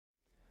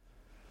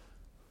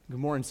Good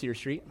morning, Cedar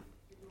Street.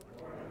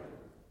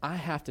 I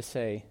have to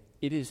say,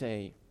 it is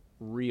a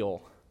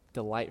real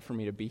delight for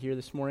me to be here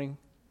this morning.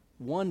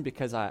 One,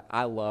 because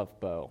I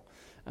love Bo.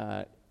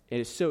 It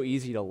is so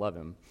easy to love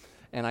him.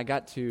 And I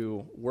got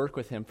to work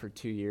with him for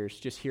 2 years,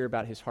 just hear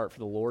about his heart for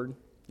the Lord.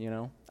 You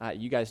know,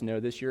 you guys know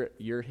this.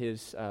 You're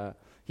his.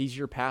 He's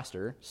your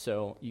pastor,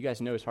 so you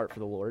guys know his heart for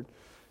the Lord,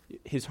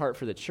 his heart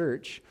for the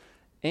church.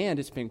 And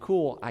it's been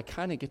cool. I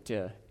kind of get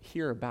to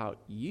hear about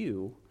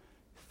you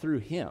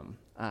through him.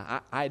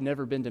 I had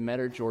never been to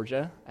Metter,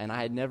 Georgia, and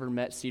I had never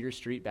met Cedar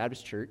Street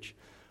Baptist Church,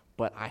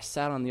 but I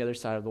sat on the other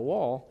side of the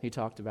wall he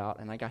talked about,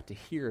 and I got to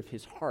hear of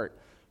his heart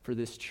for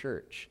this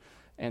church.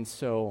 And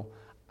so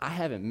I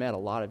haven't met a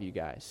lot of you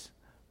guys,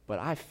 but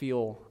I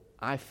feel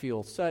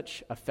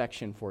such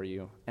affection for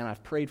you, and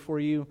I've prayed for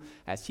you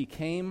as he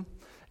came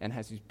and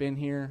as he's been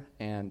here,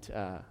 and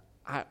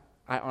I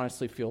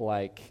honestly feel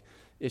like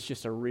it's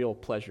just a real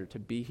pleasure to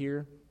be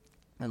here,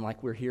 and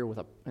like we're here with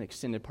an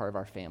extended part of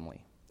our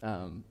family.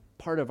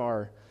 Part of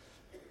our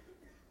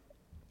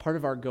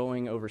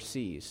going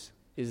overseas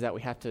is that we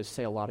have to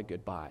say a lot of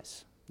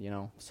goodbyes,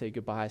 say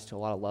goodbyes to a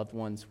lot of loved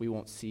ones we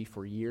won't see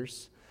for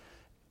years,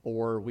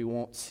 or we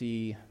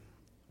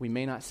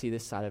may not see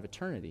this side of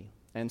eternity.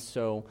 And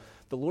so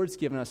the Lord's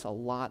given us a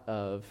lot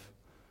of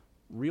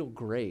real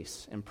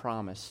grace and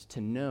promise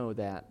to know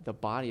that the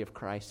body of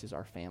Christ is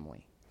our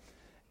family.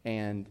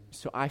 And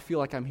so I feel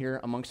like I'm here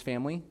amongst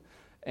family,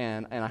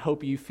 and I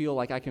hope you feel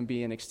like I can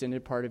be an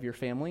extended part of your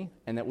family,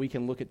 and that we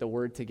can look at the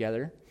Word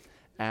together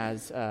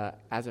as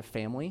a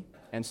family.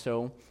 And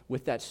so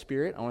with that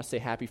spirit, I want to say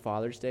Happy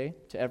Father's Day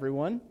to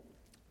everyone.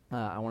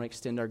 I want to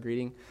extend our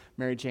greeting.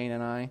 Mary Jane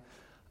and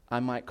I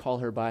might call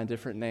her by a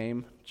different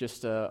name,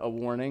 just a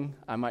warning.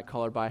 I might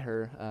call her by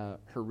her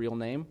real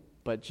name,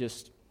 but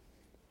just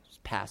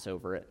pass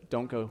over it.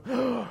 Don't go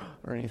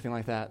or anything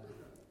like that.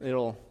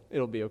 It'll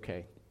be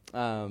okay.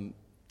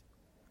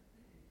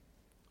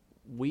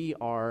 We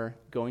are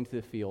going to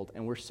the field,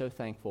 and we're so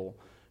thankful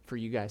for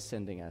you guys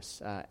sending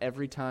us.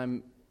 Every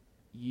time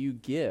you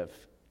give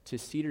to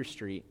Cedar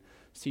Street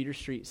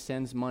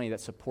sends money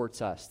that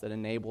supports us, that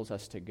enables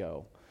us to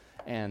go.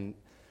 And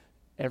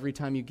every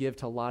time you give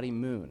to Lottie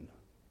Moon,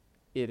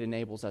 it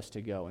enables us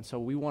to go. And so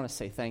we want to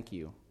say thank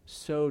you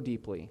so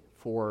deeply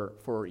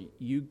for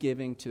you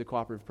giving to the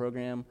cooperative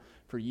program,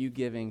 for you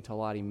giving to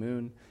Lottie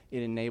Moon.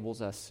 It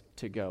enables us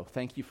to go.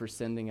 Thank you for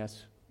sending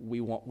us.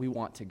 We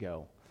want to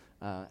go.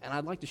 And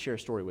I'd like to share a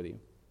story with you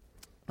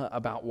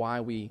about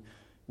why we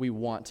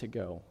want to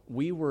go.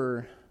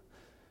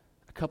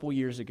 A couple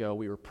years ago,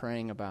 we were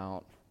praying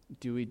about,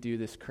 do we do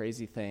this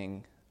crazy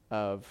thing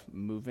of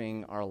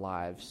moving our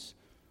lives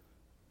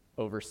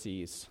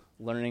overseas,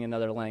 learning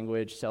another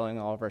language, selling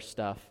all of our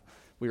stuff?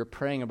 We were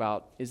praying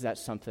about, is that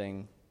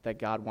something that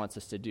God wants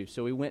us to do?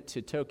 So we went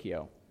to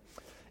Tokyo,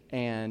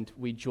 and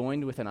we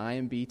joined with an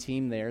IMB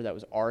team there that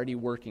was already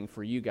working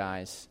for you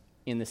guys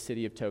in the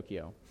city of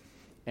Tokyo.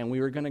 And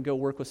we were going to go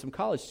work with some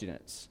college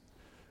students.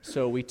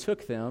 So we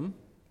took them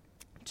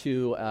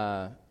to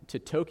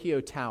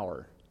Tokyo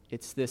Tower.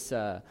 It's this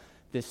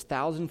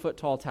 1,000-foot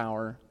tall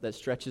tower that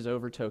stretches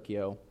over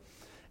Tokyo.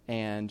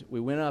 And we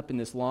went up in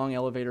this long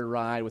elevator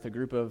ride with a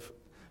group of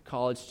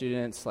college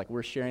students. Like,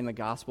 we're sharing the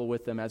gospel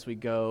with them as we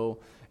go.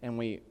 And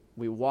we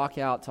walk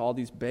out to all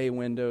these bay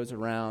windows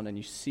around, and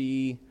you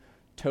see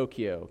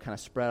Tokyo kind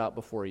of spread out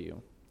before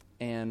you.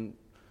 And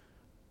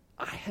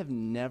I have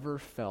never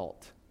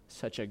felt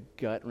such a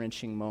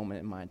gut-wrenching moment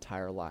in my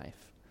entire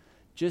life.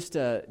 Just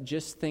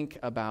think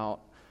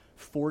about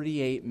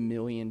 48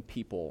 million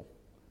people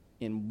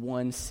in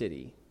one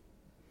city.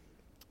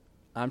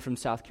 I'm from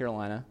South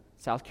Carolina.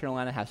 South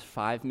Carolina has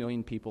 5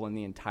 million people in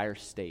the entire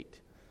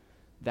state.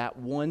 That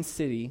one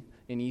city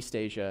in East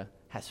Asia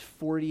has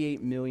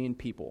 48 million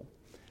people.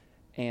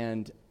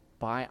 And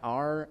by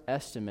our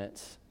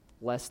estimates,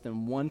 less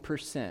than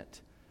 1%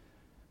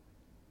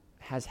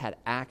 has had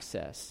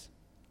access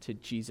to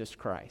Jesus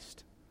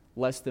Christ.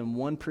 Less than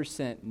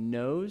 1%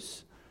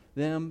 knows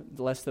them.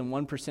 Less than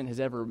 1% has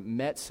ever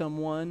met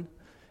someone.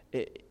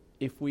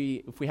 If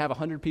we have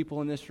 100 people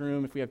in this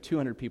room, if we have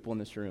 200 people in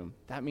this room,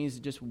 that means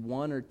just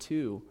 1 or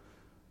 2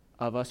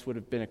 of us would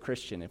have been a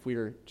Christian if we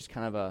were just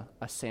kind of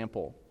a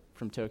sample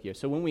from Tokyo.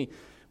 So when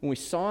we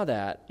saw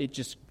that, it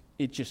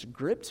just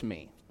gripped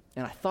me,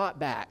 and I thought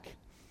back,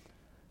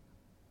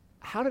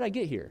 how did I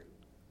get here?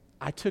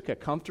 I took a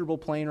comfortable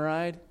plane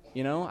ride.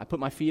 I put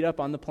my feet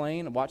up on the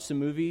plane, I watched some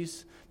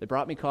movies. They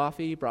brought me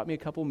coffee, brought me a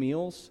couple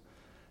meals,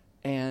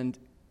 and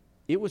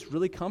it was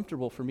really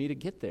comfortable for me to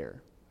get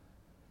there.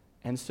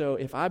 And so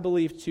if I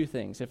believed 2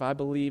 things, if I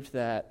believed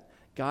that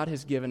God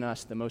has given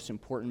us the most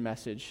important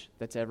message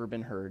that's ever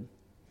been heard,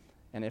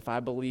 and if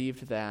I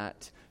believed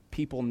that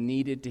people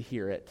needed to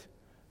hear it,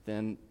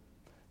 then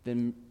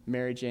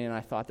Mary Jane and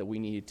I thought that we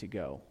needed to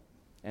go.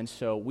 And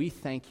so we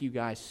thank you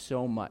guys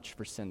so much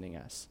for sending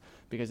us,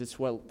 because it's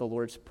what the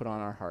Lord's put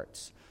on our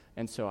hearts.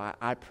 And so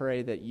I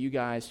pray that you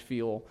guys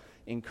feel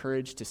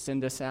encouraged to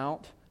send us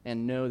out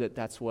and know that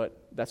that's what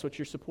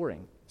you're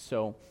supporting.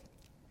 So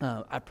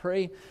I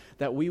pray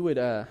that we would,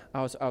 I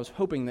was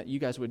hoping that you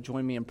guys would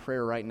join me in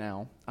prayer right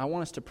now. I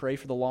want us to pray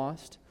for the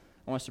lost.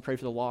 I want us to pray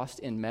for the lost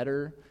in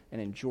Metter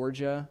and in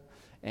Georgia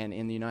and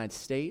in the United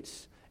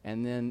States,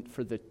 and then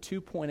for the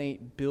 2.8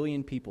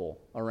 billion people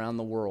around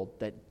the world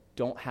that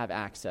don't have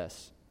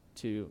access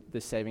to the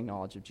saving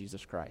knowledge of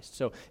Jesus Christ.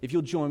 So if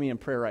you'll join me in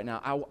prayer right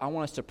now, I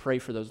want us to pray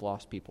for those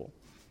lost people.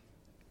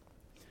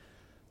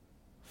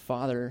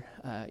 Father,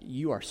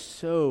 you are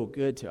so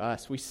good to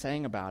us. We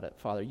sang about it,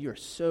 Father. You are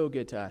so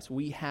good to us.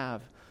 We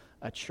have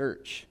a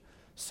church.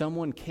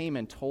 Someone came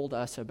and told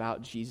us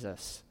about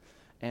Jesus,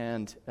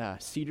 and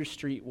Cedar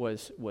Street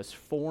was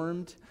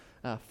formed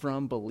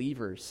from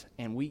believers,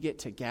 and we get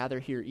to gather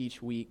here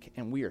each week,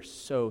 and we are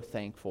so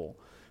thankful.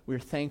 We're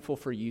thankful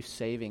for you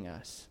saving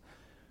us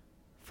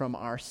from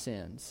our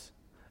sins.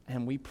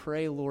 And we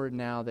pray, Lord,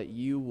 now that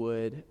you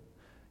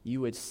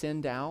would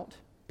send out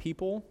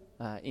people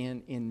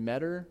in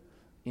Metter,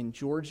 in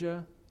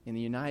Georgia, in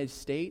the United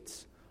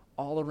States,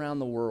 all around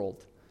the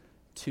world,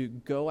 to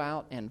go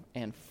out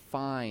and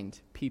find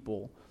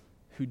people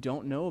who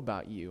don't know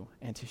about you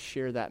and to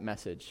share that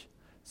message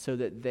so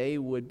that they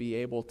would be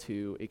able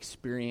to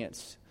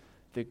experience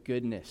the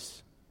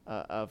goodness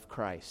of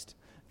Christ,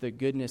 the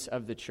goodness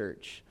of the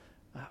church.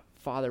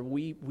 Father,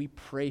 we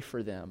pray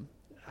for them.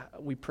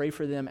 We pray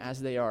for them as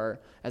they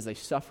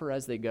suffer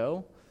as they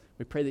go.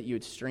 We pray that you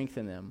would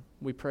strengthen them.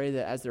 We pray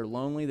that as they're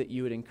lonely, that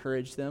you would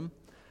encourage them.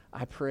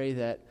 I pray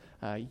that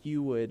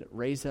you would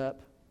raise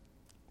up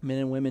men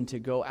and women to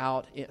go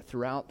out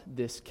throughout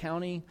this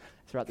county,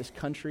 throughout this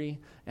country,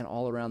 and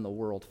all around the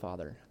world,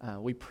 Father.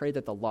 We pray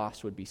that the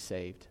lost would be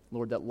saved.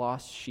 Lord, that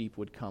lost sheep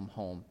would come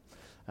home.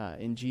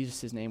 In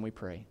Jesus' name we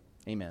pray.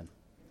 Amen.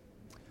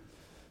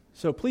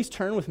 So please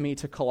turn with me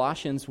to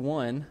Colossians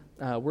 1.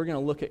 We're going to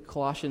look at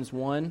Colossians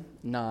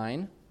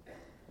 1:9.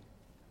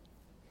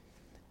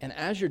 And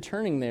as you're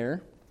turning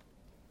there,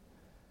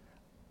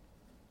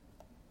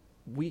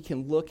 we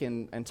can look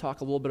and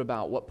talk a little bit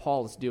about what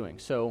Paul is doing.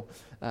 So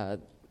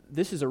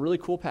this is a really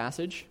cool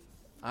passage.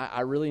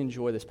 I really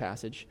enjoy this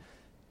passage.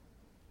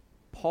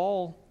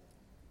 Paul,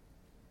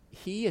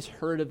 he has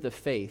heard of the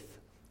faith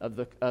of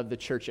the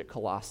church at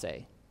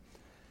Colossae.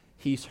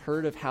 He's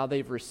heard of how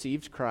they've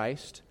received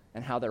Christ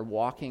and how they're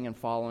walking and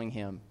following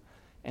him.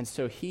 And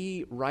so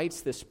he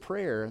writes this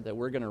prayer that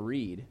we're going to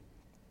read.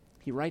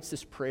 He writes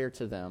this prayer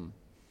to them,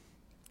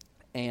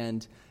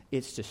 and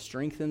it's to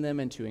strengthen them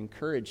and to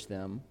encourage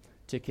them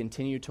to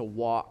continue to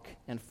walk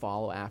and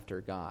follow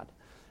after God.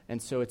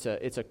 And so it's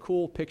a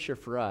cool picture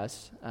for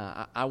us.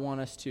 I want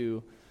us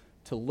to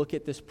look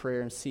at this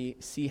prayer and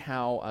see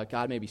how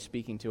God may be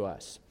speaking to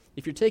us.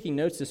 If you're taking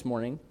notes this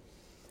morning,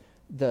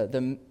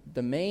 the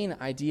main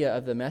idea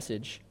of the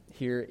message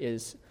here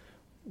is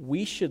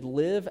we should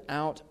live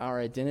out our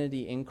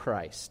identity in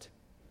Christ,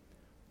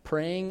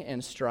 praying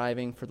and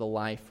striving for the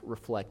life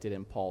reflected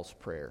in Paul's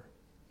prayer.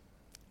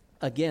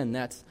 Again,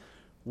 that's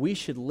we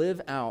should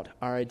live out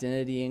our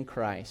identity in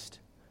Christ,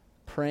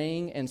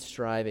 praying and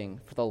striving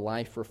for the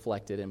life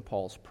reflected in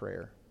Paul's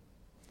prayer.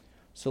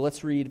 So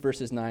let's read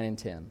verses 9 and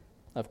 10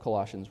 of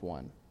Colossians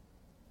 1.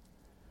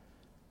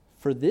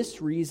 For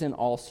this reason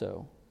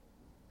also,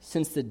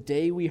 since the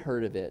day we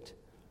heard of it,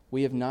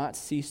 we have not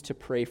ceased to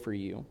pray for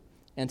you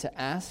and to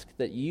ask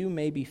that you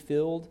may be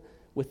filled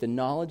with the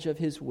knowledge of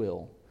his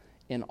will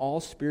in all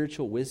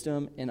spiritual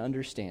wisdom and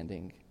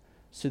understanding,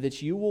 so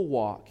that you will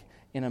walk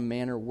in a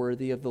manner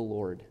worthy of the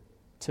Lord,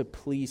 to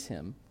please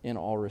him in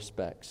all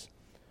respects.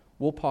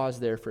 We'll pause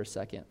there for a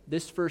second.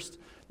 This first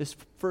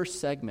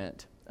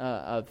segment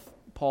of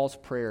Paul's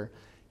prayer,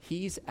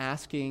 he's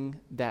asking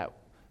that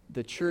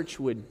the church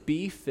would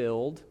be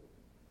filled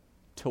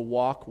to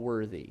walk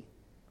worthy.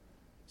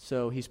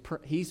 So he's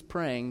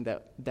praying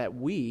that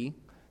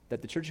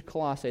the church of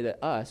Colossae,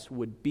 that us,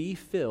 would be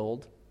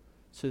filled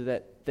so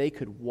that they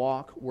could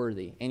walk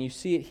worthy. And you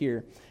see it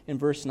here in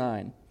verse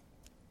 9.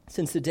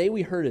 Since the day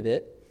we heard of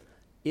it,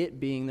 it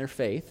being their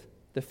faith,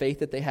 the faith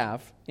that they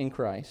have in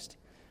Christ,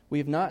 we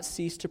have not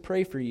ceased to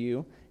pray for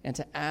you and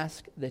to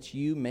ask that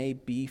you may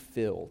be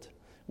filled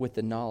with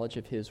the knowledge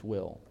of his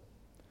will.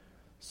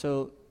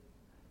 So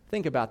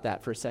think about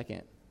that for a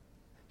second.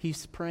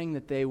 He's praying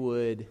that they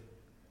would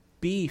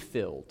be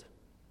filled.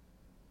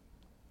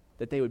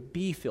 That they would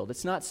be filled.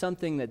 It's not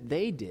something that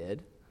they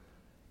did.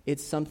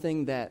 It's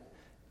something that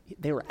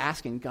they were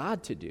asking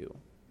God to do.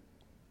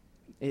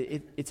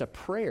 It's a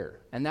prayer,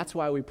 and that's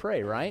why we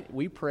pray, right?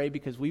 We pray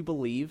because we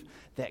believe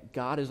that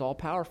God is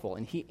all-powerful,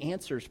 and he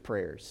answers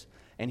prayers,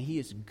 and he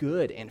is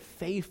good and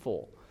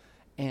faithful.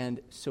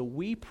 And so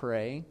we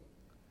pray,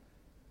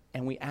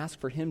 and we ask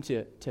for him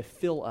to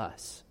fill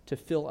us,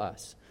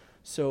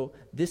 So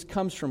this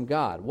comes from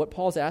God. What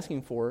Paul's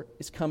asking for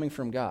is coming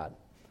from God.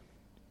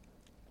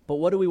 But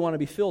what do we want to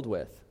be filled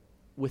with?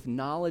 With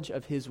knowledge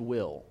of his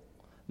will,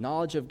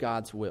 knowledge of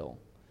God's will.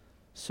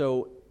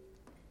 So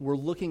we're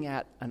looking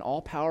at an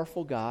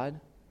all-powerful God,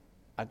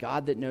 a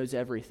God that knows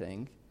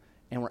everything,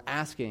 and we're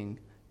asking,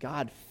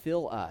 God,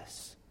 fill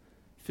us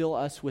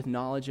with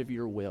knowledge of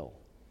your will.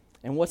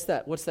 And what's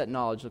that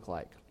knowledge look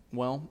like?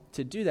 Well,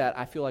 to do that,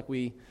 I feel like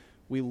we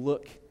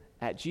look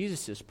at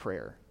Jesus'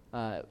 prayer,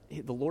 the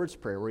Lord's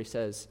Prayer, where he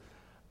says,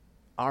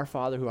 "Our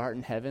Father who art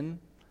in heaven,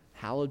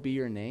 hallowed be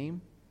your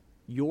name.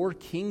 Your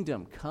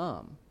kingdom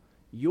come.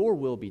 Your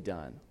will be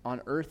done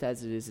on earth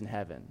as it is in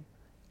heaven.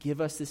 Give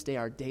us this day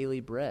our daily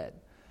bread."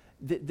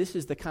 This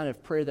is the kind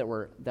of prayer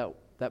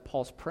that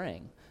Paul's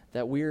praying,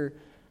 that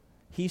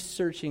he's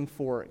searching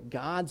for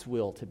God's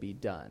will to be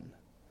done.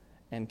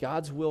 And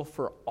God's will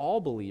for all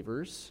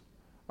believers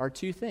are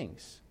two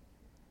things: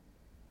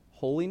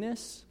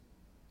 holiness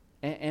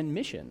and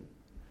mission.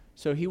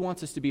 So he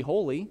wants us to be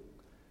holy.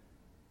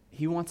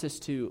 He wants us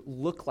to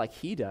look like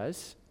he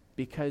does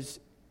because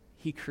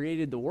he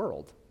created the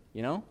world,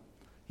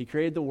 He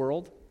created the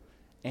world,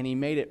 and he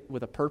made it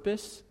with a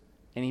purpose,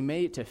 and he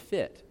made it to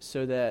fit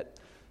so that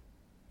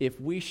if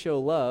we show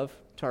love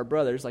to our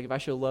brothers, like if I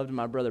show love to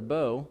my brother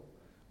Bo,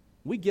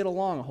 we get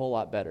along a whole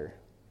lot better.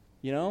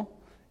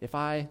 If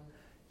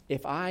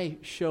I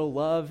show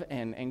love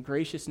and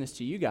graciousness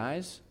to you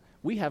guys,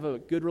 we have a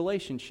good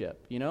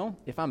relationship.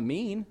 If I'm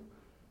mean,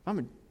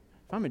 if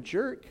I'm a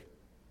jerk,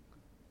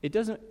 it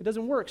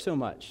doesn't work so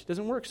much. It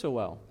doesn't work so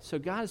well. So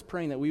God is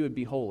praying that we would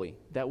be holy,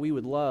 that we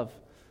would love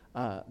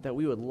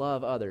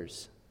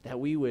others, that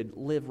we would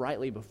live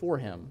rightly before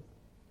him,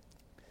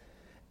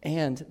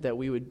 and that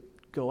we would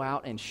go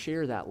out and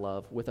share that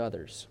love with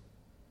others.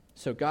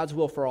 So God's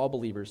will for all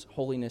believers,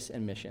 holiness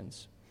and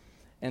missions.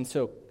 And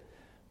so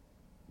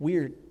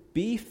we're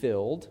be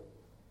filled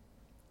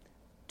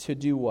to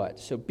do what?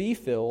 So be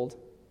filled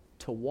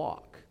to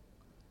walk.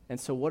 And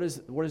so what is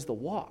the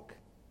walk?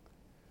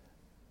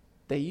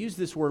 They use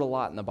this word a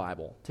lot in the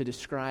Bible to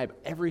describe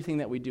everything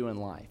that we do in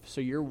life.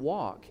 So your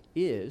walk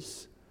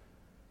is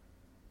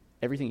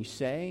everything you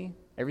say,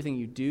 everything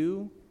you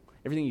do,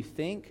 everything you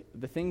think,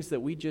 the things that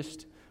we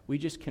just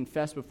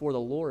confess before the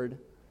Lord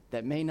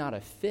that may not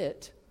have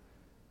fit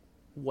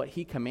what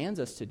he commands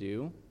us to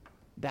do.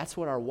 That's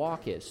what our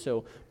walk is.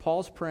 So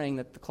Paul's praying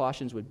that the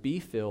Colossians would be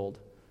filled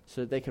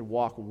so that they could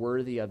walk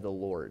worthy of the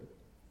Lord.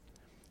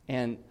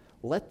 And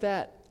let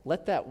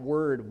that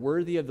word,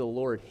 worthy of the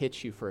Lord,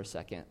 hit you for a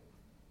second.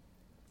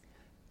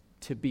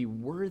 To be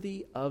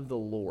worthy of the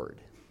Lord,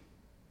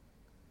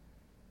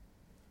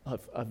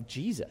 of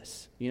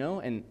Jesus,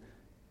 and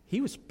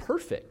he was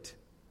perfect.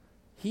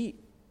 He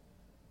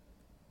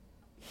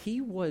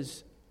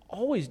was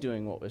always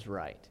doing what was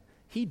right.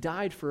 He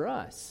died for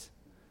us.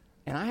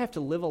 And I have to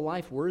live a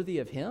life worthy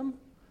of him?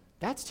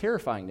 That's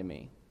terrifying to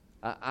me.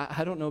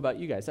 I don't know about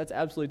you guys. That's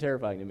absolutely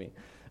terrifying to me.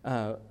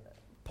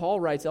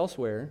 Paul writes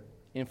elsewhere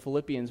in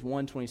Philippians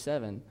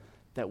 1:27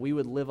 that we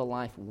would live a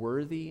life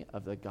worthy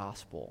of the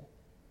gospel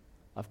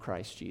of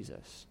Christ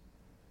Jesus.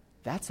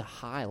 That's a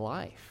high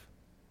life.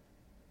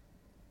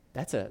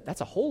 That's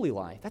a holy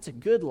life. That's a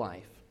good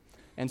life.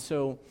 And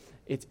so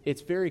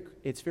it's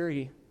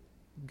very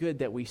good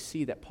that we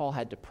see that Paul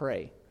had to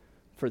pray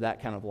for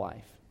that kind of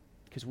life,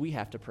 because we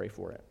have to pray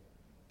for it.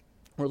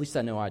 Or at least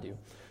I know I do.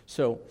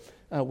 So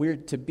we're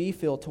to be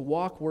filled, to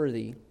walk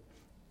worthy,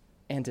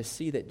 and to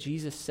see that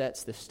Jesus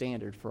sets the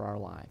standard for our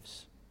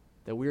lives.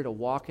 That we're to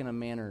walk in a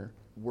manner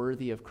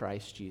worthy of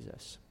Christ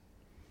Jesus.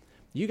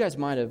 You guys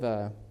might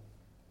have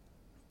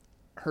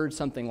heard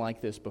something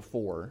like this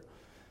before.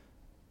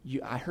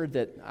 I heard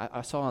that,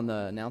 I saw on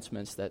the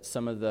announcements that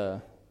some of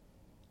the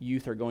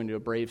youth are going to a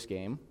Braves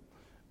game.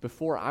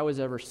 Before I was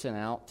ever sent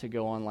out to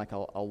go on like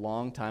a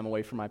long time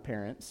away from my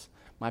parents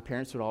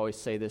would always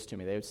say this to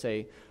me. They would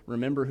say,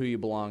 "Remember who you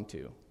belong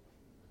to."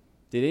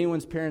 Did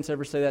anyone's parents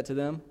ever say that to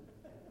them?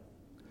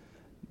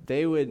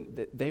 They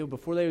would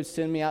before they would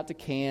send me out to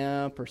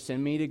camp or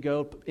send me to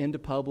go into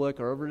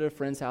public or over to a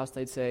friend's house,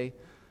 they'd say,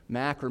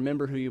 "Mac,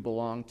 remember who you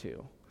belong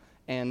to."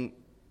 And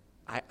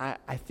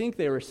I think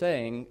they were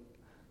saying,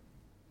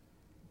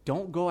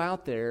 don't go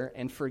out there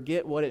and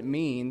forget what it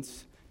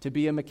means to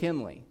be a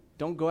McKinley.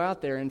 Don't go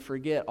out there and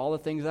forget all the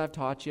things I've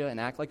taught you and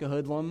act like a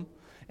hoodlum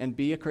and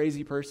be a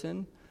crazy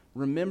person.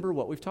 Remember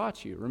what we've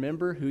taught you.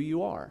 Remember who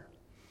you are.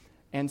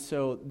 And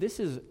so this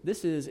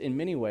is in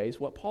many ways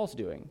what Paul's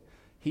doing.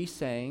 He's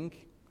saying,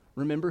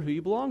 remember who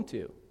you belong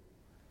to.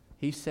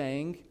 He's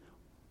saying,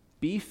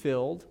 be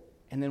filled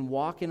and then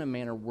walk in a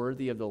manner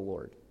worthy of the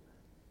Lord.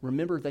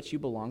 Remember that you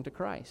belong to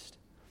Christ.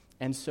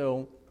 And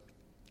so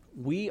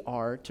we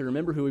are to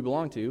remember who we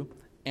belong to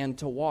and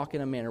to walk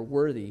in a manner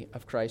worthy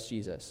of Christ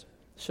Jesus.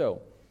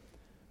 So,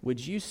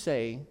 would you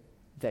say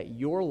that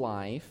your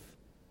life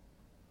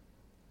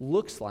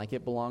looks like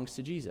it belongs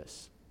to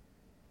Jesus?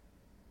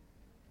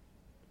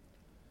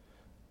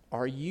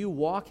 Are you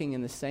walking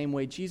in the same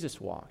way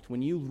Jesus walked?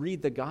 When you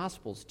read the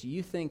Gospels, do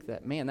you think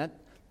that, man,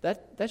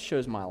 that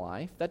shows my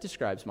life, that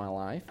describes my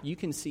life? You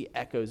can see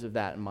echoes of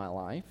that in my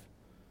life.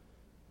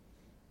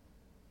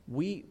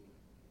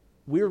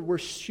 We're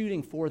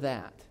shooting for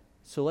that.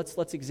 So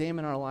let's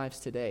examine our lives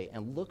today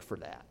and look for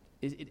that.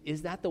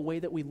 Is that the way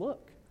that we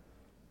look?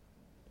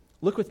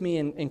 Look with me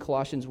in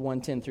Colossians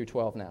 1:10 through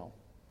 12 now.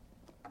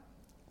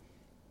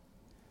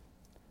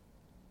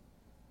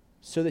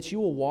 So that you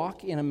will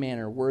walk in a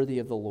manner worthy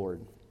of the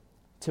Lord,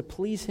 to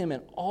please him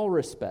in all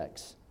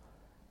respects,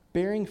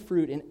 bearing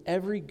fruit in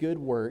every good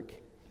work,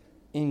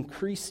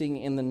 increasing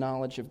in the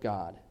knowledge of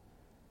God,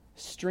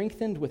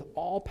 strengthened with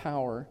all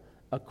power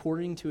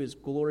according to his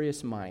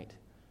glorious might,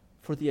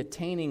 for the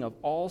attaining of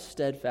all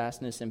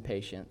steadfastness and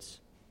patience,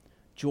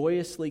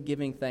 joyously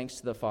giving thanks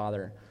to the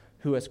Father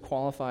who has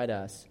qualified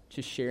us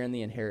to share in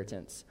the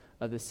inheritance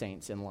of the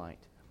saints in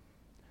light.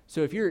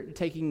 So if you're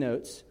taking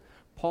notes,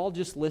 Paul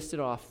just listed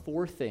off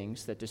 4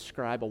 things that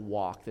describe a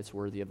walk that's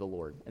worthy of the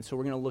Lord. And so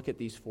we're going to look at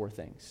these 4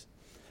 things.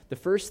 The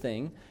first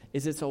thing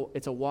is it's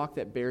a walk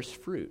that bears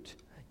fruit.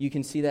 You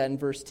can see that in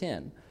verse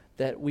 10,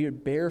 that we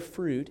would bear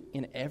fruit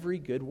in every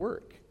good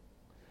work.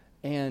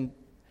 And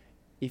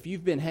if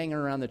you've been hanging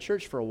around the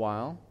church for a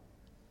while,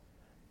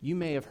 you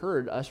may have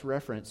heard us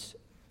reference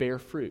bear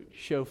fruit,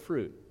 show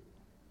fruit.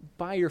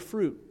 By your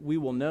fruit, we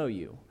will know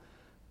you.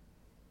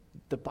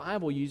 The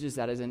Bible uses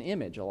that as an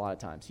image a lot of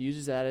times. It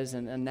uses that as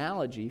an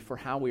analogy for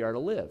how we are to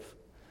live.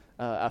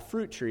 A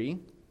fruit tree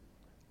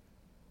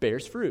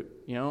bears fruit.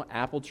 You know,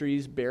 apple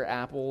trees bear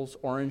apples,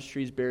 orange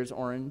trees bears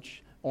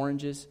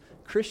oranges.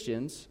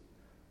 Christians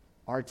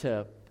are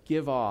to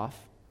give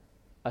off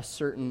a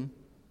certain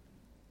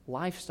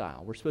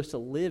lifestyle. We're supposed to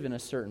live in a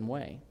certain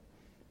way.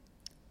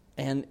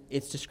 And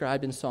it's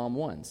described in Psalm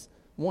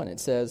 1. It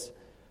says,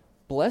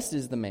 "Blessed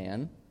is the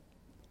man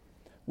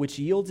which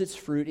yields its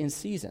fruit in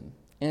season,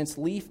 and its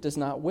leaf does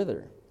not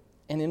wither,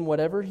 and in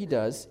whatever he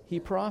does, he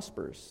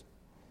prospers."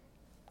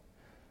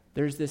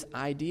 There's this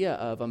idea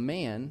of a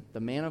man, the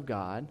man of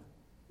God,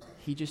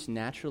 he just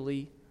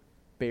naturally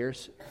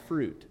bears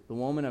fruit. The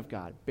woman of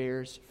God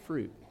bears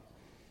fruit.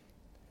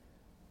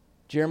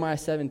 Jeremiah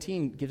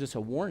 17 gives us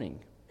a warning.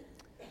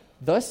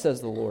 "Thus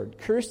says the Lord,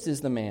 cursed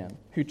is the man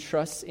who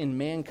trusts in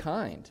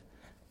mankind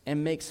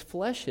and makes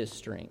flesh his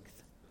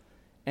strength,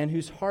 and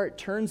whose heart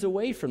turns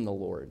away from the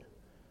Lord.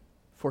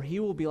 For he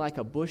will be like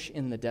a bush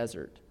in the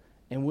desert,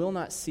 and will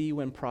not see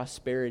when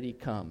prosperity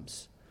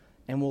comes,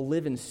 and will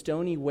live in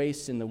stony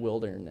wastes in the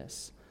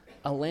wilderness,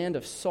 a land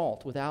of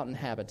salt without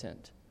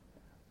inhabitant.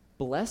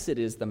 Blessed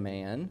is the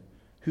man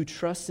who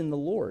trusts in the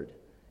Lord,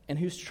 and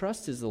whose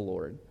trust is the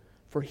Lord,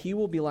 for he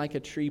will be like a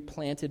tree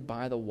planted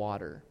by the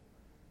water,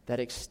 that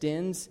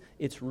extends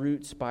its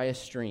roots by a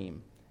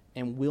stream,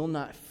 and will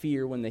not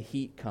fear when the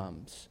heat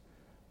comes,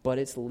 but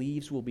its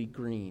leaves will be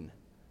green,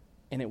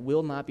 and it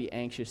will not be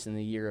anxious in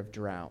the year of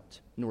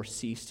drought, nor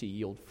cease to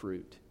yield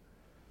fruit."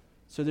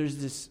 So there's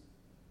this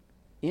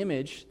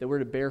image that we're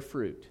to bear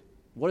fruit.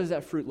 What does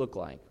that fruit look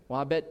like? Well,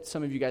 I bet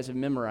some of you guys have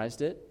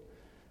memorized it.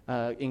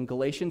 In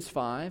Galatians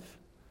 5,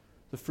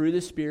 the fruit of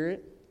the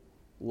Spirit,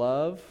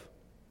 love,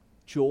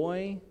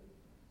 joy,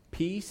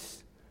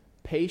 peace,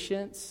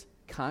 patience,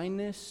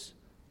 kindness,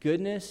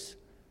 goodness,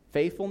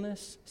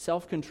 faithfulness,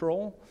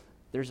 self-control.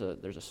 There's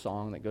a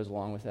song that goes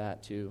along with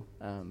that too,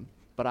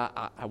 but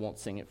I won't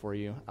sing it for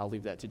you. I'll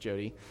leave that to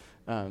Jody.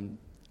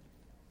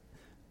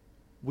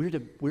 We're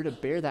to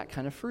bear that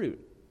kind of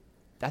fruit.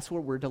 That's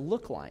what we're to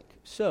look like.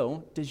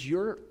 So, do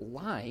you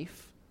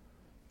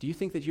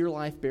think that your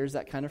life bears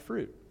that kind of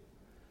fruit?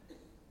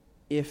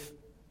 If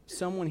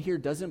someone here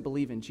doesn't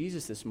believe in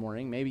Jesus this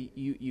morning, maybe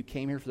you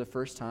came here for the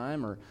first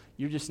time, or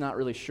you're just not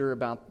really sure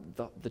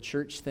about the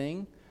church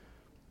thing,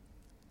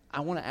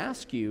 I want to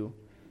ask you,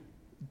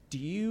 do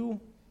you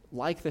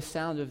like the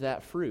sound of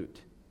that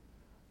fruit?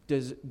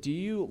 Do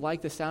you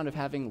like the sound of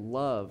having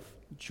love,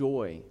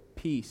 joy,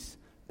 peace,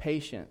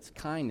 patience,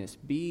 kindness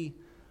be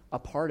a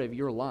part of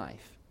your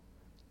life?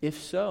 If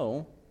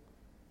so,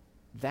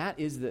 that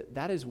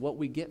is what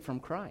we get from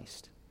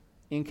Christ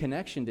in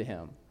connection to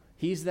him.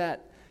 He is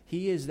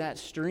that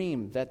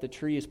stream that the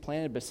tree is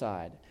planted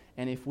beside.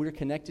 And if we're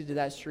connected to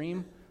that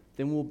stream,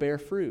 then we'll bear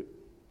fruit.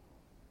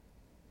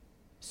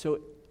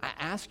 So I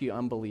ask you,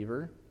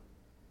 unbeliever,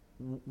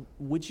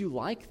 would you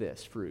like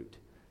this fruit?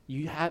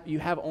 You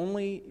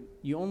only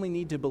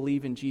need to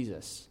believe in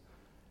Jesus,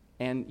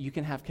 and you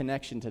can have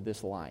connection to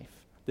this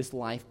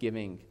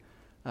life-giving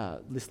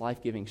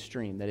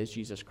stream that is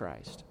Jesus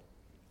Christ.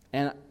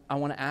 And I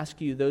want to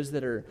ask you, those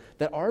that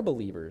are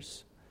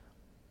believers,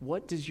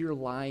 what does your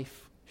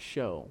life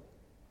show?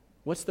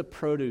 What's the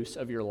produce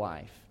of your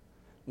life?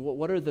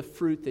 What are the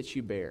fruit that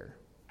you bear?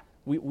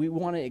 We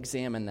want to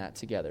examine that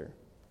together.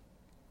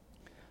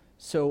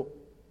 So,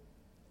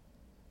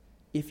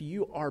 if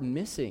you are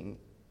missing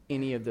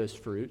any of those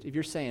fruit, if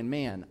you're saying,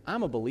 "Man,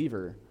 I'm a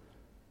believer,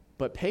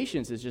 but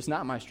patience is just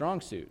not my strong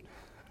suit,"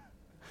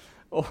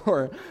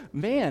 or,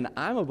 "Man,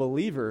 I'm a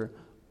believer,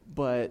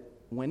 but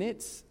when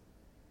it's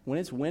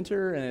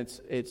winter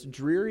and it's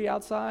dreary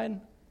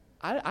outside,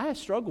 I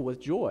struggle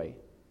with joy,"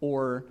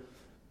 or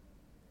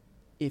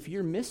if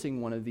you're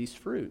missing one of these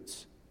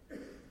fruits,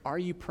 are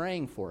you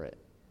praying for it?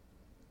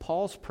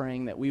 Paul's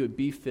praying that we would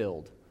be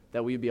filled,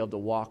 that we would be able to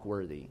walk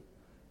worthy.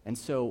 And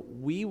so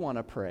we want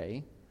to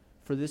pray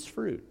for this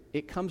fruit.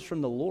 It comes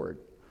from the Lord.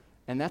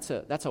 And that's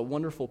a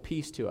wonderful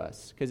piece to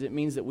us, because it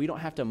means that we don't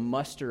have to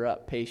muster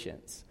up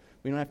patience.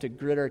 We don't have to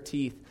grit our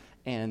teeth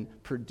and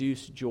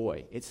produce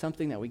joy. It's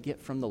something that we get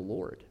from the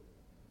Lord.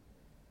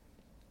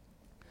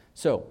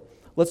 So,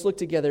 let's look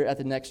together at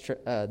the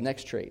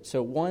next trait.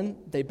 So 1,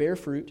 they bear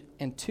fruit,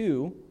 and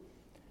 2,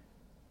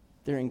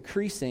 they're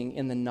increasing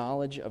in the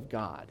knowledge of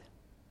God.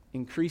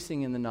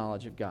 Increasing in the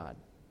knowledge of God.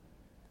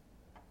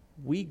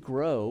 We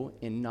grow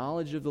in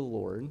knowledge of the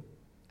Lord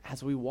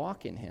as we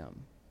walk in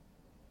Him.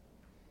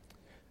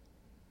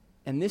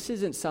 And this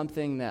isn't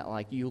something that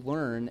like you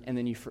learn and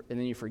then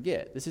you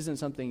forget. This isn't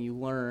something you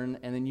learn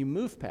and then you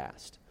move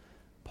past.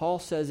 Paul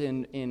says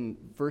in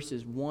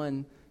verses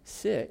 1-6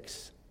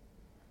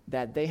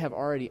 that they have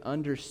already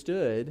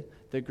understood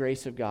the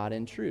grace of God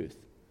in truth.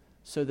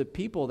 So the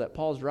people that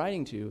Paul's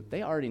writing to,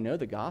 they already know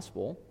the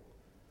gospel.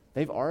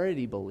 They've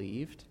already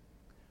believed.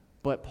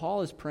 But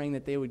Paul is praying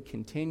that they would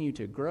continue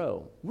to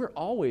grow. We're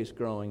always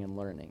growing and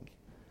learning.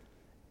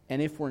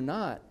 And if we're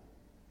not,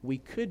 we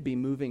could be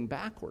moving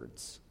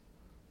backwards.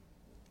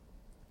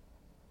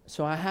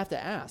 So I have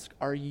to ask,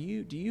 do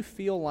you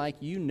feel like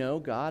you know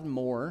God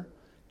more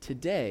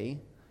today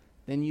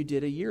than you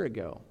did a year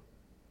ago?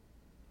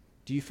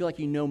 Do you feel like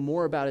you know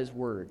more about His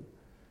Word?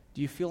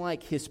 Do you feel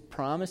like His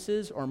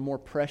promises are more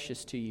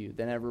precious to you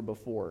than ever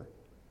before?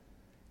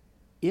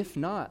 If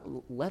not,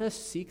 let us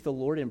seek the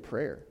Lord in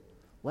prayer.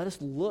 Let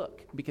us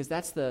look, because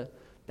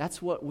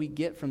that's what we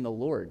get from the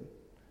Lord.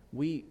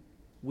 We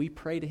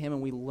pray to Him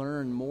and we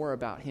learn more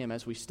about Him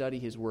as we study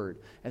His Word,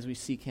 as we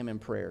seek Him in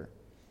prayer.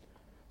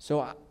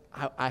 So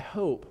I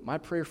hope, my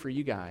prayer for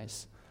you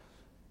guys,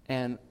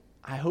 and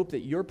I hope that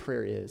your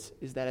prayer is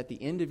that at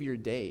the end of your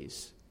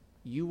days,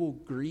 you will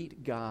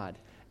greet God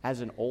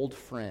as an old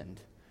friend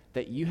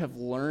that you have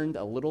learned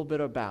a little bit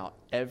about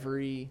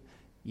every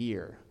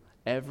year,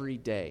 every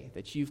day,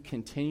 that you've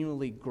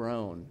continually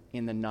grown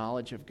in the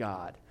knowledge of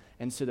God.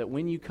 And so that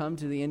when you come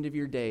to the end of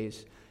your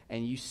days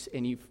and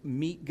you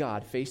meet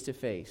God face to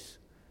face,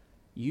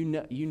 you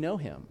know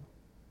Him.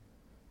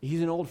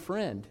 He's an old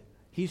friend.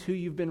 He's who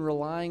you've been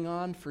relying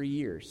on for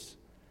years.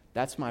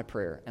 That's my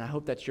prayer, and I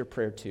hope that's your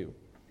prayer too.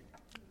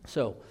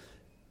 So,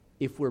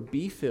 if we're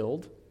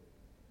be-filled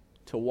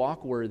to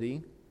walk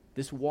worthy,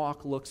 this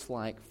walk looks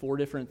like 4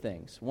 different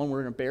things. 1,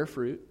 we're going to bear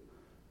fruit.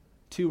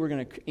 2, we're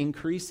going to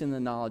increase in the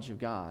knowledge of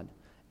God.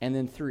 And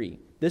then 3,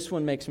 this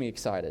one makes me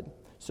excited.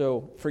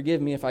 So,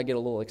 forgive me if I get a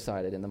little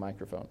excited in the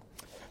microphone.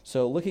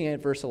 So, looking at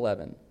verse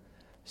 11,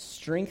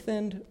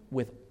 strengthened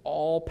with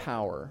all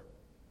power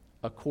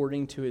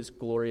according to His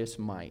glorious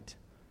might,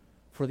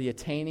 for the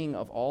attaining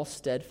of all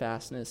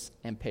steadfastness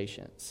and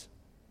patience.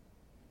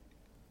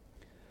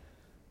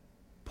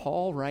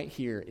 Paul right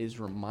here is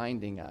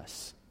reminding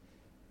us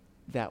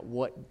that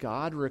what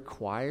God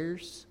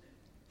requires,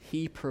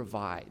 He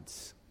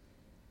provides.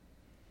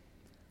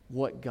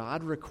 What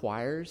God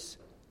requires,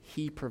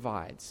 He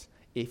provides.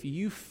 If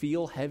you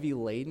feel heavy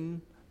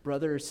laden,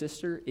 brother or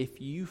sister,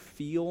 if you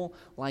feel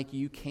like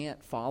you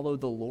can't follow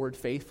the Lord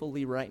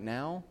faithfully right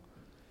now,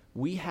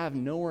 we have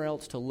nowhere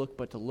else to look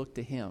but to look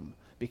to Him,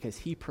 because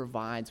He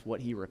provides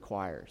what He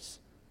requires.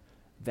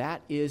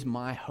 That is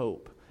my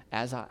hope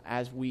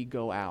as we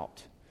go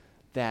out,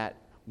 that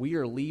we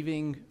are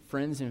leaving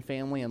friends and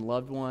family and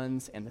loved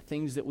ones and the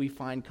things that we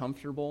find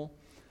comfortable,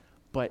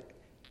 but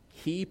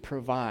He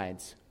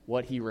provides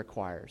what He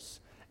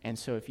requires. And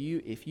so if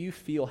you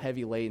feel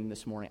heavy laden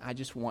this morning, I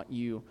just want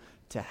you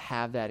to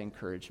have that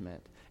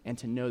encouragement and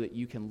to know that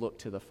you can look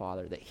to the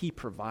Father, that He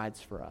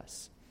provides for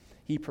us.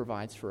 He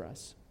provides for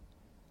us.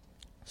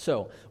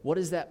 So, what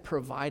does that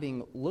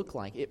providing look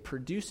like? It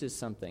produces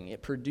something.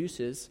 It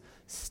produces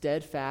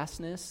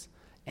steadfastness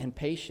and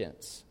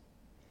patience.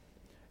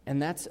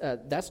 And that's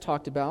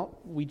talked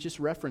about. We just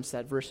referenced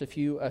that verse a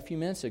few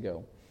minutes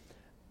ago.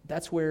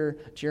 That's where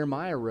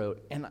Jeremiah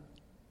wrote,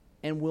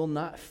 and will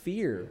not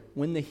fear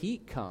when the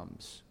heat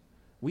comes.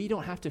 We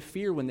don't have to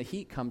fear when the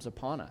heat comes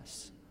upon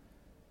us.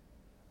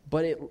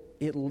 But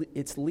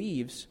its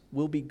leaves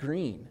will be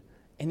green,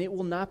 and it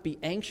will not be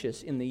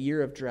anxious in the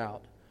year of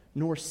drought,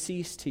 nor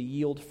cease to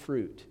yield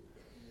fruit.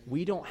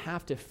 We don't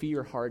have to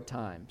fear hard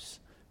times,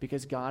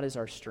 because God is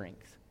our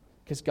strength,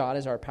 because God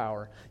is our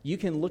power. You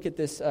can look at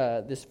this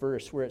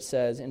verse where it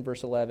says in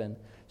verse 11,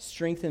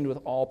 strengthened with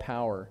all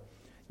power.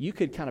 You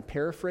could kind of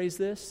paraphrase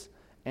this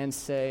and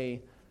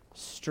say,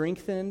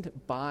 strengthened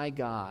by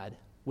God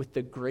with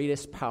the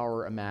greatest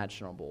power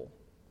imaginable.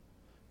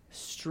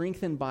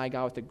 Strengthened by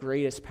God with the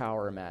greatest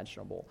power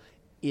imaginable.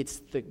 It's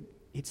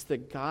the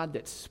God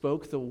that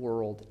spoke the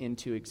world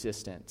into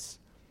existence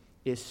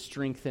is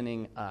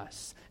strengthening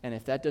us. And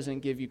if that doesn't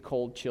give you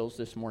cold chills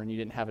this morning, you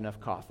didn't have enough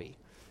coffee.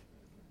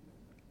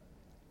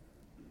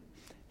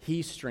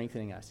 He's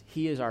strengthening us.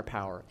 He is our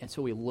power. And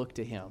so we look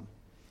to Him.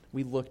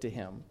 We look to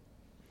Him.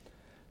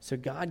 So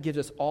God gives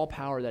us all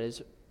power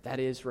that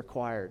is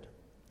required.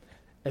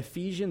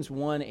 Ephesians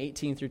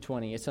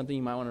 1:18-20 is something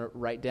you might want to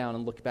write down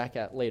and look back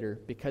at later,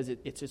 because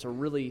it's a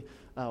really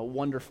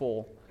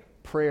wonderful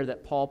prayer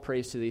that Paul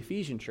prays to the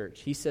Ephesian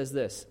church. He says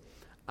this,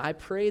 I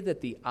pray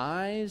that the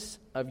eyes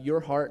of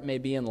your heart may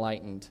be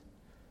enlightened,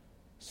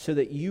 so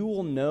that you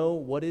will know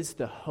what is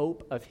the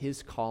hope of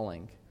His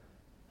calling.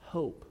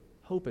 Hope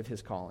of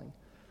His calling.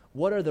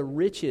 What are the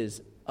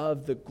riches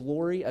of the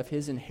glory of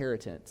His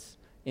inheritance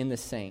in the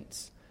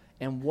saints?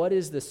 And what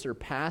is the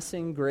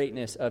surpassing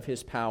greatness of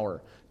his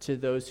power to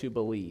those who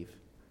believe?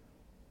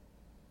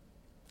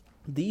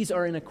 These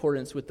are in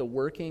accordance with the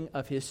working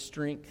of his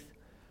strength,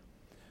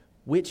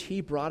 which he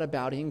brought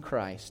about in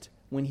Christ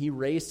when he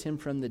raised him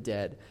from the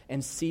dead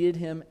and seated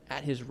him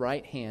at his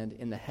right hand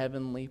in the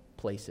heavenly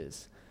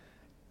places.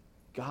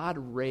 God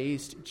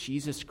raised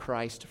Jesus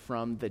Christ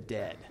from the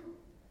dead,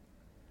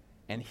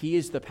 and he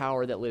is the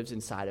power that lives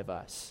inside of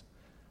us.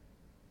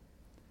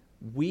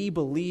 We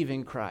believe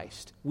in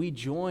Christ. We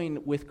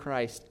join with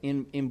Christ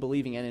in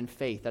believing and in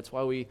faith. That's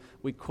why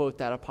we quote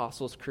that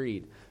Apostles'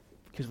 Creed,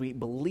 because we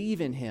believe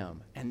in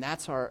him, and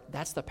that's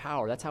the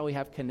power. That's how we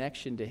have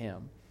connection to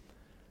him.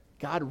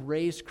 God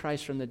raised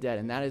Christ from the dead,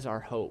 and that is our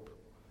hope.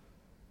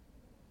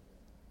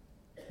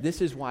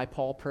 This is why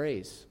Paul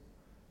prays,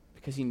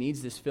 because he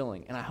needs this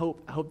filling. And I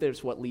hope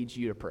that's what leads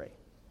you to pray.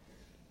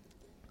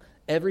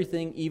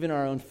 Everything, even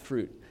our own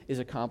fruit, is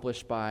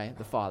accomplished by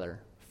the Father,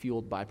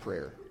 fueled by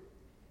prayer.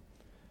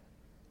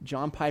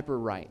 John Piper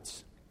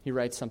writes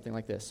something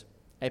like this: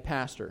 a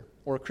pastor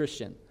or a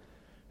Christian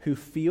who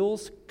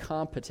feels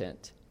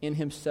competent in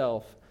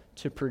himself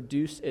to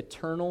produce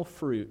eternal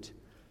fruit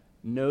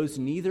knows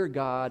neither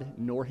God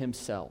nor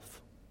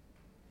himself.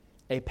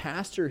 A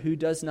pastor who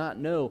does not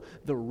know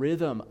the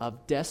rhythm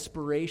of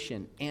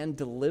desperation and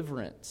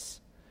deliverance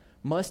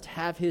must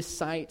have his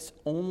sights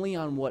only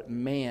on what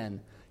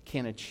man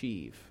can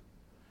achieve.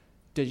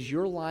 Does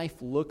your life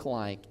look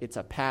like it's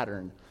a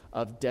pattern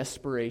of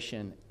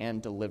desperation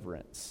and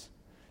deliverance?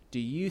 Do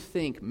you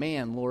think,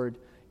 man, Lord,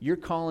 you're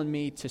calling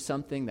me to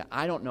something that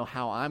I don't know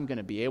how I'm going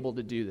to be able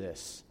to do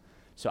this.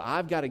 So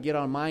I've got to get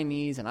on my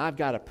knees and I've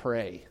got to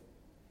pray.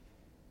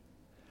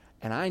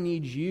 And I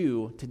need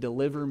you to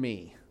deliver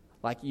me.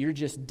 Like you're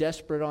just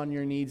desperate on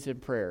your knees in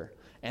prayer.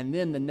 And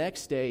then the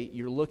next day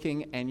you're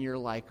looking and you're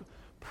like,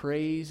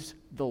 praise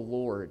the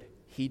Lord,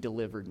 he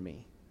delivered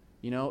me.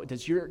 You know,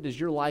 does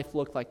your life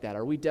look like that?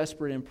 Are we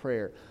desperate in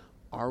prayer?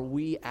 Are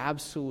we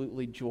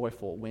absolutely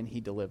joyful when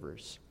he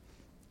delivers?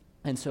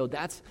 And so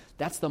that's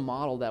the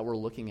model that we're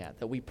looking at,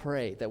 that we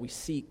pray, that we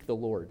seek the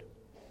Lord.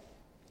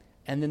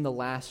 And then the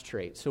last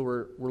trait. So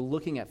we're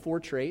looking at 4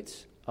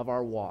 traits of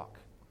our walk: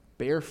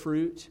 bear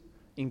fruit,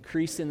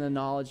 increase in the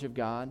knowledge of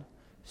God,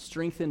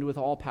 strengthened with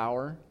all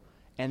power,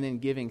 and then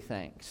giving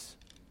thanks.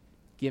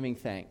 Giving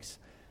thanks.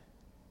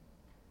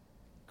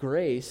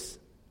 Grace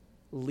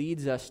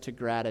leads us to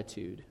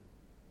gratitude.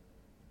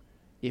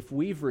 If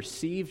we've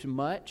received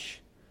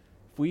much,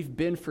 if we've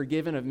been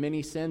forgiven of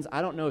many sins,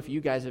 I don't know if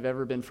you guys have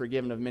ever been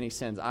forgiven of many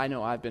sins. I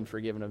know I've been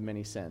forgiven of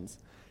many sins.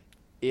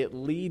 It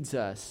leads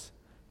us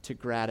to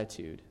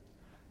gratitude.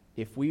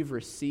 If we've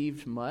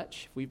received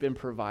much, if we've been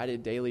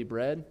provided daily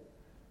bread,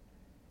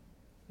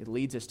 it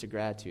leads us to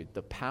gratitude.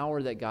 The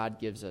power that God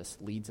gives us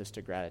leads us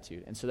to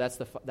gratitude. And so that's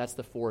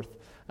the fourth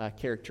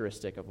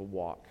characteristic of a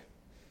walk.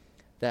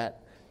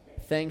 That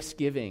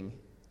thanksgiving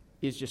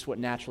is just what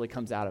naturally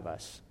comes out of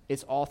us.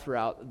 It's all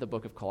throughout the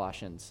book of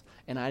Colossians.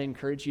 And I'd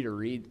encourage you to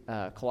read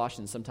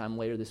Colossians sometime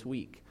later this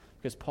week,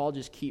 because Paul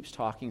just keeps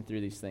talking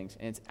through these things,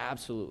 and it's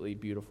absolutely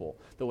beautiful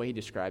the way he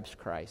describes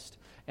Christ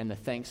and the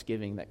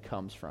thanksgiving that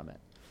comes from it.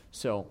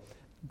 So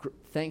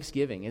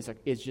thanksgiving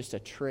is just a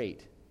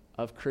trait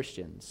of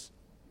Christians.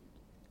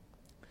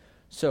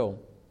 So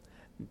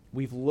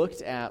we've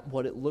looked at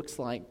what it looks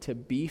like to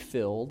be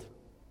filled,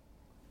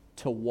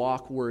 to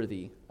walk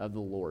worthy of the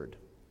Lord.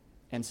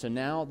 And so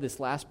now this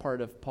last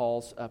part of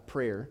Paul's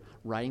prayer,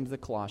 writing to the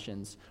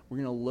Colossians, we're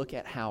going to look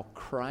at how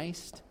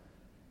Christ,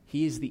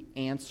 he is the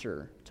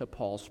answer to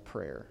Paul's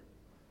prayer.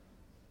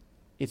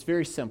 It's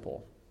very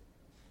simple.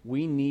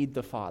 We need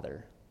the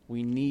Father.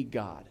 We need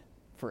God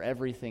for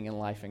everything in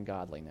life and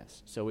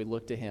godliness. So we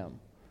look to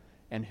him.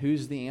 And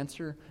who's the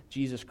answer?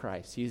 Jesus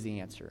Christ. He's the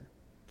answer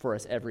for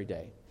us every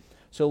day.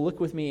 So look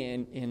with me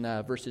in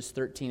verses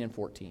 13 and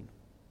 14.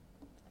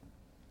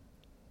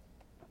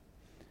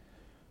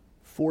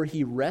 For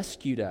he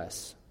rescued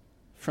us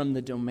from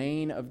the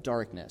domain of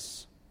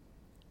darkness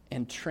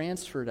and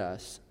transferred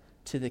us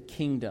to the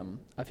kingdom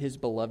of his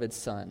beloved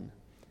Son,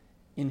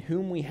 in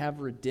whom we have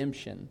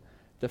redemption,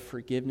 the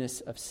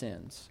forgiveness of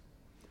sins.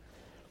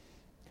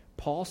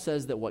 Paul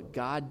says that what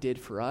God did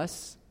for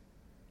us,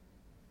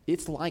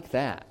 it's like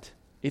that.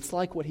 It's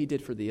like what he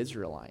did for the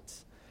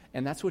Israelites.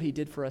 And that's what he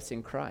did for us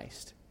in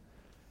Christ.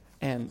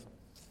 And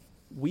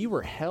we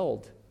were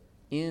held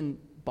in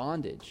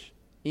bondage,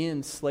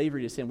 in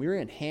slavery to sin. We were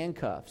in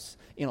handcuffs,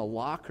 in a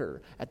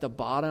locker, at the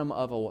bottom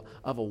of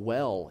a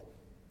well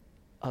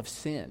of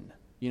sin.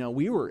 You know,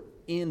 we were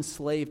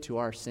enslaved to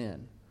our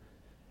sin.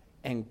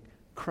 And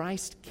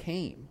Christ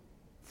came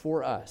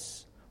for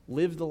us,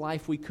 lived the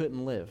life we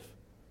couldn't live,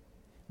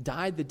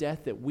 died the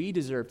death that we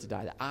deserved to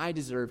die, that I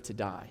deserved to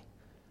die.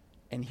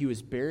 And he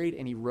was buried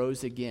and he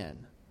rose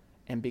again.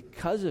 And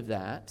because of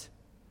that,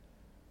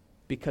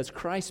 because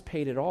Christ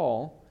paid it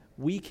all,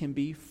 we can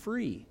be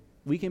free.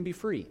 We can be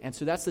free. And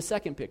so that's the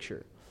second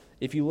picture.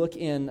 If you look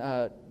in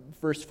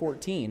verse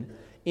 14,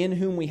 in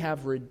whom we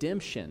have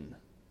redemption,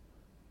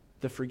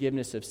 the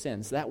forgiveness of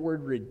sins. That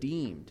word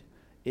redeemed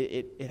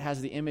it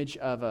has the image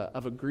of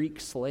a Greek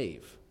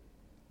slave.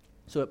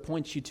 So it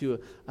points you to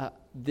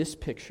this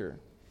picture.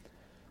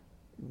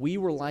 We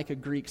were like a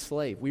Greek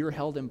slave. We were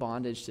held in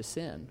bondage to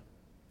sin,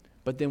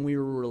 but then we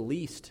were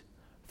released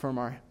from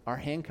our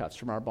handcuffs,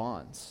 from our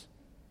bonds.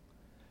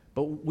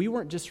 But we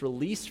weren't just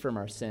released from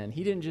our sin.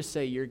 He didn't just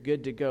say, you're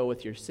good to go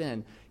with your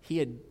sin.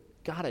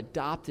 God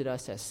adopted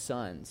us as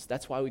sons.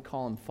 That's why we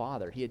call him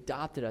Father. He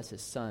adopted us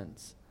as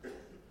sons.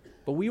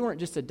 But we weren't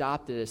just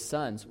adopted as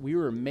sons. We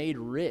were made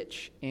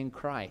rich in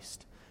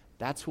Christ.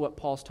 That's what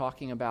Paul's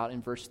talking about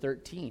in verse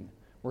 13,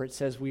 where it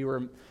says we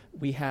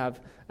had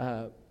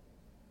the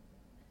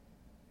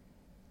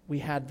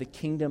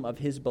kingdom of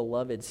his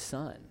beloved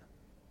Son.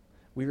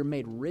 We were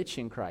made rich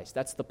in Christ.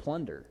 That's the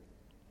plunder.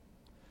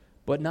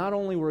 But not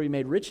only were we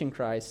made rich in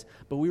Christ,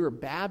 but we were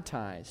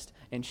baptized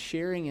and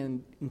sharing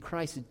in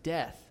Christ's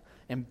death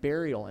and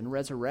burial and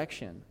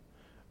resurrection.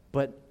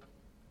 But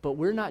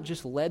we're not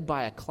just led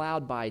by a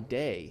cloud by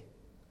day.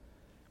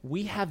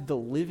 We have the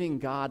living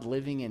God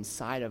living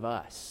inside of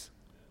us.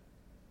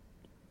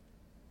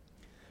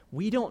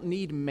 We don't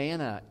need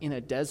manna in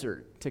a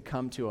desert to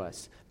come to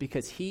us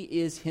because he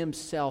is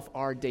himself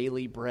our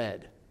daily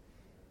bread.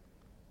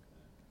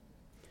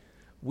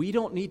 We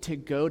don't need to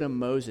go to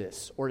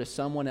Moses or to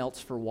someone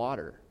else for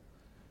water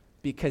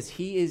because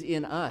he is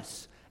in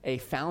us, a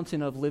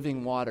fountain of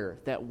living water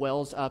that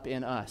wells up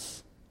in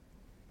us.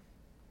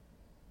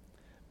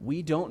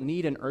 We don't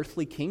need an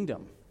earthly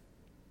kingdom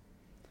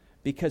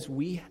because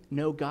we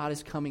know God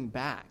is coming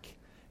back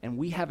and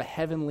we have a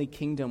heavenly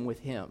kingdom with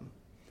him.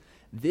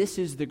 This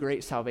is the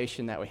great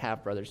salvation that we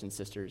have, brothers and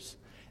sisters.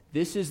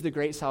 This is the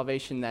great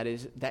salvation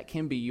that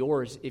can be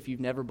yours if you've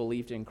never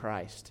believed in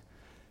Christ.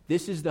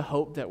 This is the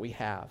hope that we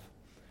have.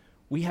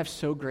 We have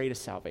so great a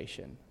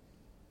salvation.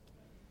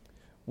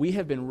 We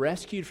have been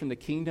rescued from the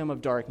kingdom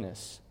of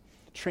darkness,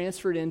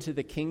 transferred into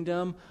the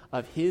kingdom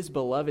of his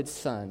beloved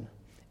Son,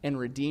 and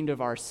redeemed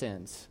of our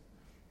sins.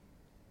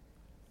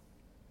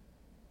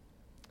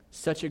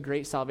 Such a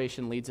great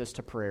salvation leads us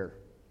to prayer.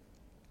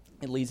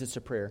 It leads us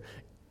to prayer.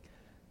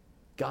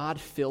 God,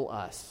 fill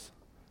us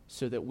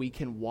so that we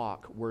can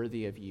walk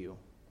worthy of you.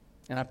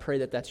 And I pray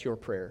that that's your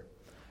prayer.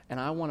 And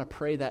I want to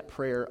pray that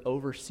prayer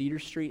over Cedar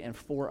Street and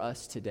for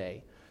us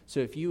today. So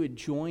if you would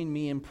join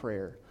me in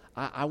prayer,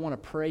 I want to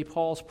pray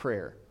Paul's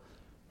prayer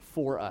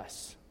for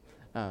us.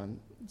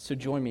 So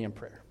join me in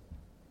prayer.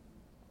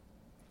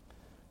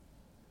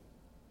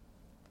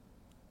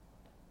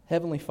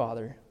 Heavenly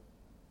Father,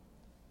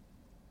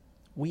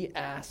 we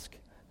ask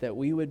that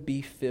we would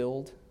be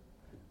filled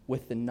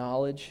with the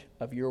knowledge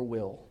of your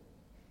will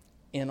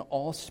in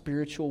all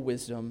spiritual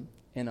wisdom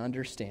and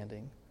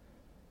understanding,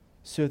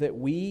 so that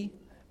we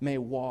may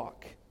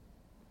walk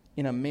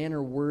in a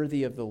manner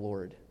worthy of the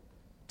Lord,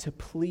 to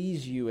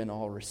please you in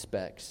all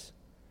respects,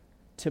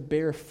 to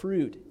bear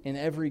fruit in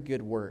every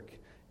good work,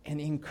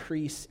 and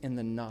increase in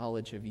the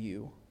knowledge of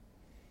you.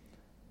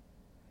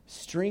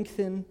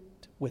 Strengthened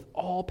with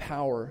all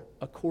power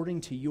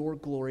according to your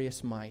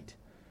glorious might,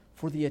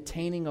 for the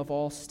attaining of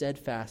all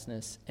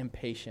steadfastness and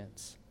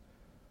patience,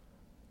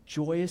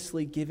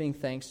 joyously giving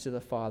thanks to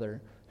the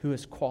Father who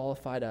has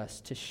qualified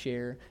us to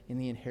share in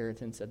the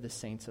inheritance of the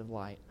saints of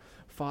light.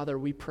 Father,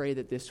 we pray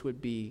that this would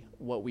be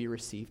what we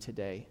receive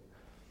today.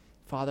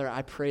 Father,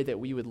 I pray that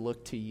we would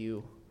look to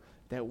you,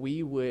 that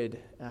we would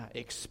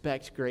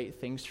expect great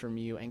things from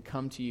you and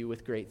come to you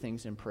with great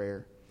things in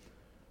prayer.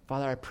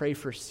 Father, I pray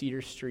for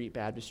Cedar Street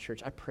Baptist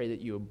Church. I pray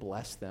that you would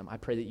bless them. I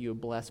pray that you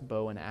would bless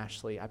Bo and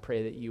Ashley. I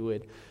pray that you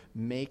would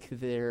make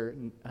their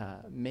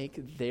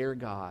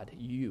God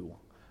you.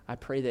 I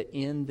pray that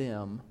in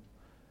them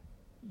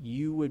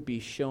you would be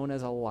shown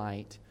as a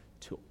light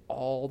to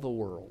all the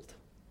world.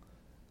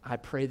 I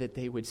pray that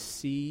they would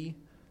see,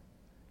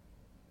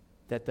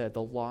 that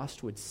the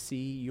lost would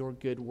see your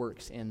good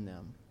works in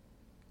them.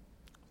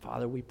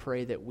 Father, we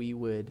pray that we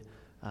would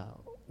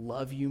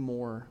love you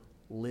more,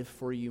 live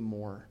for you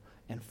more,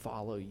 and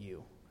follow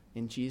you.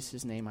 In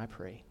Jesus' name I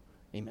pray.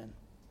 Amen.